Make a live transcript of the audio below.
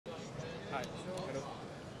Hi. Hello.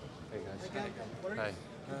 Hey guys. Again, what are Hi.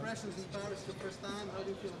 your impressions in Paris the first time? How do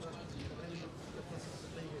you feel about the process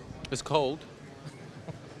of playing here? It's cold.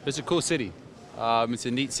 It's a cool city. It's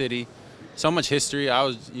a neat city. So much history. I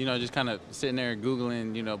was, just kind of sitting there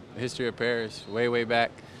Googling, history of Paris way back.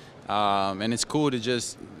 And it's cool to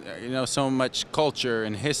just, so much culture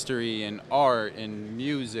and history and art and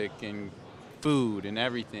music and food and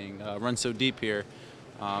everything runs so deep here.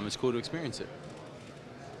 It's cool to experience it.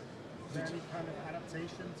 Is there any kind of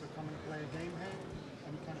adaptation to come and play a game here?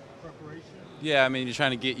 Any kind of preparation? Yeah, I mean, you're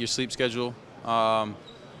trying to get your sleep schedule on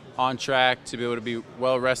track to be able to be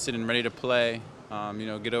well rested and ready to play.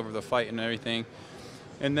 Get over the fight and everything,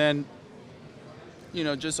 and then,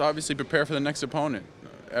 just obviously prepare for the next opponent.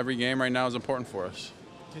 Every game right now is important for us.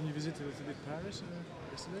 Can you visit a little bit Paris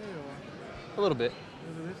yesterday? Or? A little bit,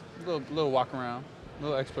 A little bit? little walk around, a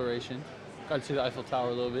little exploration. Got to see the Eiffel Tower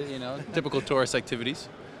a little bit, typical tourist activities.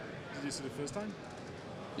 Did you see the first time?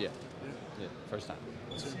 Yeah, Yeah. yeah, first time.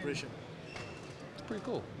 What's your impression? It's pretty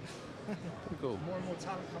cool. Pretty cool. More and more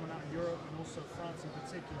talent coming out of Europe and also France in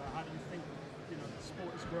particular. How do you think the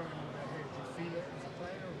sport is growing over here? Do you feel it as a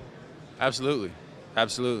player? Or?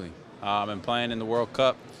 Absolutely. And playing in the World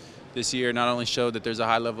Cup this year not only showed that there's a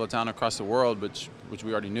high level of talent across the world, which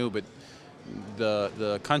we already knew, but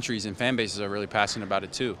the countries and fan bases are really passionate about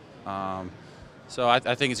it too. So I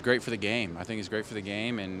think it's great for the game. I think it's great for the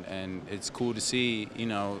game, and it's cool to see,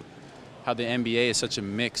 how the NBA is such a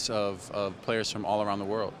mix of players from all around the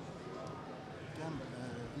world.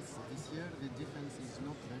 This year the defense is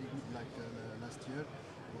not very good like last year.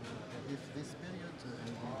 If this period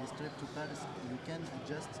and this trip to Paris, you can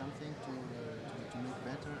adjust something to make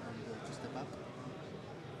better and to step up.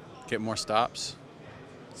 Get more stops.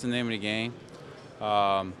 It's the name of the game.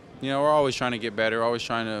 We're always trying to get better, always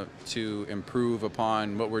trying to improve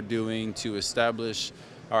upon what we're doing to establish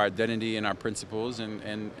our identity and our principles.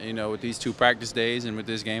 And with these 2 practice days and with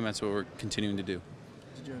this game, that's what we're continuing to do.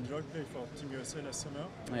 Did you enjoy playing for Team USA last summer?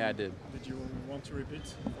 Yeah, I did. Did you want to repeat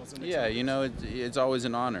for the next Yeah, Olympics? it's always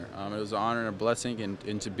an honor. It was an honor and a blessing,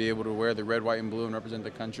 and to be able to wear the red, white, and blue and represent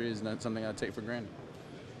the country is not something I take for granted.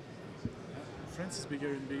 France is bigger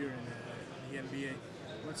and bigger in the NBA.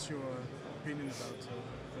 What's your opinion about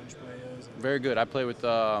French players? Very good. I played with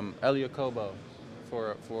Elia Kobo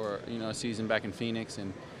for a season back in Phoenix,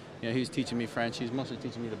 and he was teaching me French. He was mostly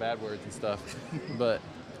teaching me the bad words and stuff, but.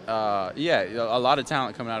 A lot of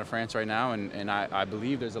talent coming out of France right now, and I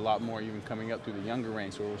believe there's a lot more even coming up through the younger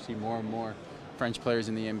ranks where we'll see more and more French players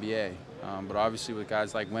in the NBA. But obviously with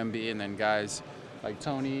guys like Wemby and then guys like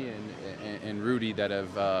Tony and Rudy that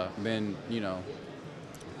have been,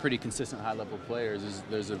 pretty consistent high-level players,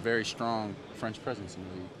 there's a very strong French presence in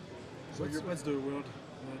the league. So what's the word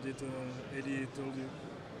did Eddie told you?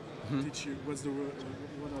 Teach you? What are the words?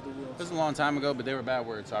 It was a long time ago, but they were bad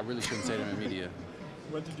words, so I really shouldn't say them in media.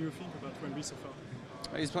 What did you think about Wemby so far?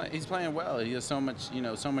 He's playing well. He has so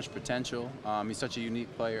much potential. He's such a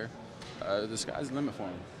unique player. The sky's the limit for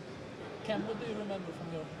him. Cam, what do you remember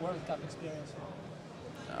from your World Cup experience?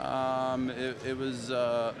 It was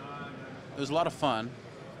a lot of fun.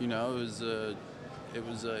 It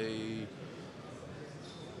was a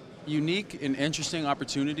unique and interesting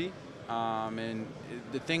opportunity. And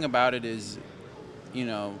the thing about it is,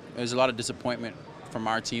 there's a lot of disappointment from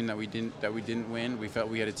our team that we didn't win. We felt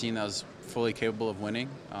we had a team that was fully capable of winning.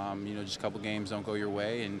 Just a couple games don't go your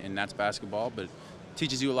way, and that's basketball, but it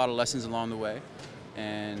teaches you a lot of lessons along the way.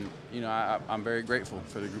 And I'm very grateful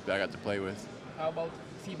for the group that I got to play with. How about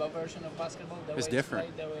FIBA version of basketball? It's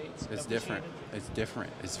different. The way It's different. It's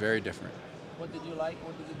different. It's very different. What did you like?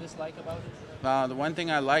 What did you dislike about it? The one thing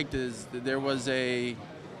I liked is that there was the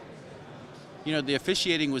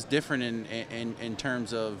officiating was different in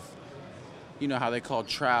terms of how they called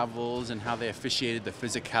travels and how they officiated the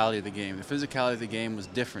physicality of the game. The physicality of the game was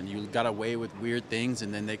different. You got away with weird things,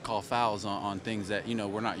 and then they call fouls on things that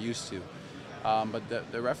we're not used to.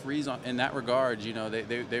 But the referees in that regard,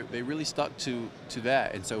 they really stuck to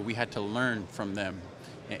that, and so we had to learn from them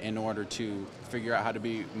in order to figure out how to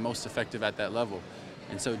be most effective at that level.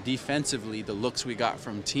 And so defensively, the looks we got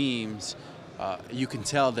from teams, you can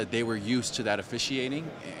tell that they were used to that officiating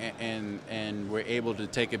and were able to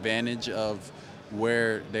take advantage of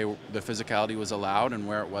where the physicality was allowed and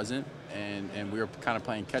where it wasn't, and we were kind of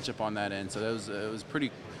playing catch up on that end. So it was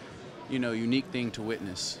pretty, unique thing to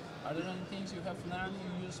witness. Are there any things you have learned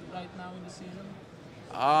you use right now in the season?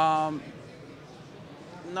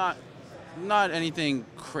 Not anything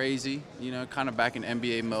crazy. Kind of back in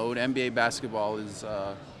NBA mode. NBA basketball is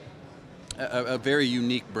a very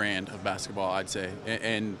unique brand of basketball, I'd say,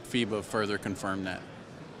 and FIBA further confirmed that.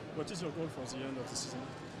 What is your goal for the end of the season?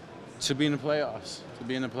 To be in the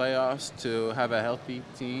playoffs, to have a healthy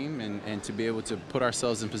team, and to be able to put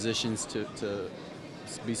ourselves in positions to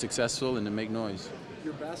be successful and to make noise.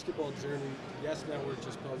 Your basketball journey, Yes Network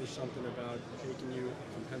just published something about taking you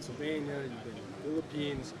from Pennsylvania, you've been in the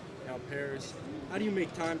Philippines, now Paris. How do you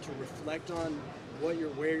make time to reflect on where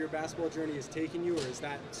your basketball journey is taking you, or is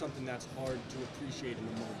that something that's hard to appreciate in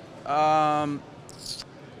the moment?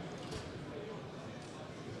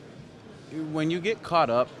 When you get caught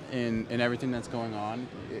up in everything that's going on,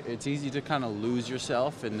 it's easy to kind of lose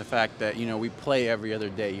yourself in the fact that, we play every other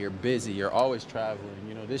day. You're busy. You're always traveling.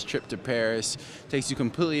 This trip to Paris takes you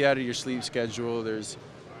completely out of your sleep schedule. There's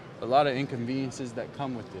a lot of inconveniences that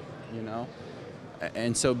come with it,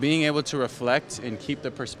 And so being able to reflect and keep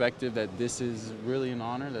the perspective that this is really an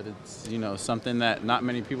honor, that it's, something that not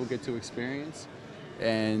many people get to experience.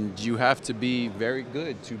 And you have to be very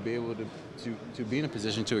good to be able to be in a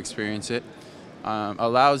position to experience it.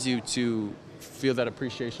 Allows you to feel that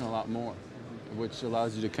appreciation a lot more, which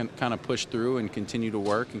allows you to kind of push through and continue to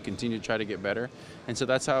work and continue to try to get better. And so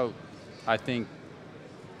that's how I think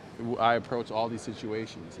I approach all these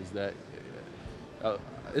situations, is that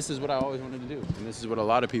this is what I always wanted to do, and this is what a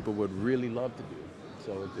lot of people would really love to do.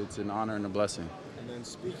 So it's an honor and a blessing. And then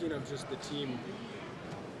speaking of just the team,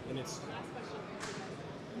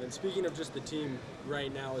 speaking of just the team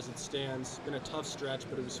right now as it stands, it's been a tough stretch,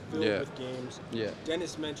 but it was filled with games. Yeah.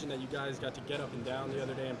 Dennis mentioned that you guys got to get up and down the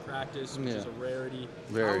other day in practice, which is a rarity.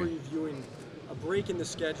 Very. How are you viewing a break in the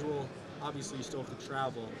schedule? Obviously, you still have to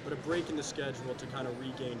travel, but a break in the schedule to kind of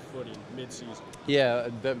regain footing mid-season. Yeah,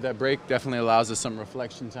 that break definitely allows us some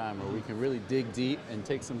reflection time where we can really dig deep and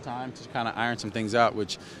take some time to kind of iron some things out,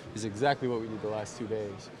 which is exactly what we did the last 2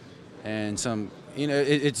 days. And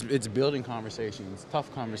it's building conversations,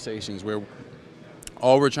 tough conversations, where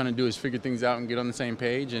all we're trying to do is figure things out and get on the same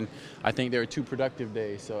page. And I think they're 2 productive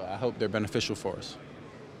days, so I hope they're beneficial for us.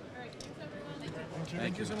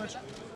 Thank you so much.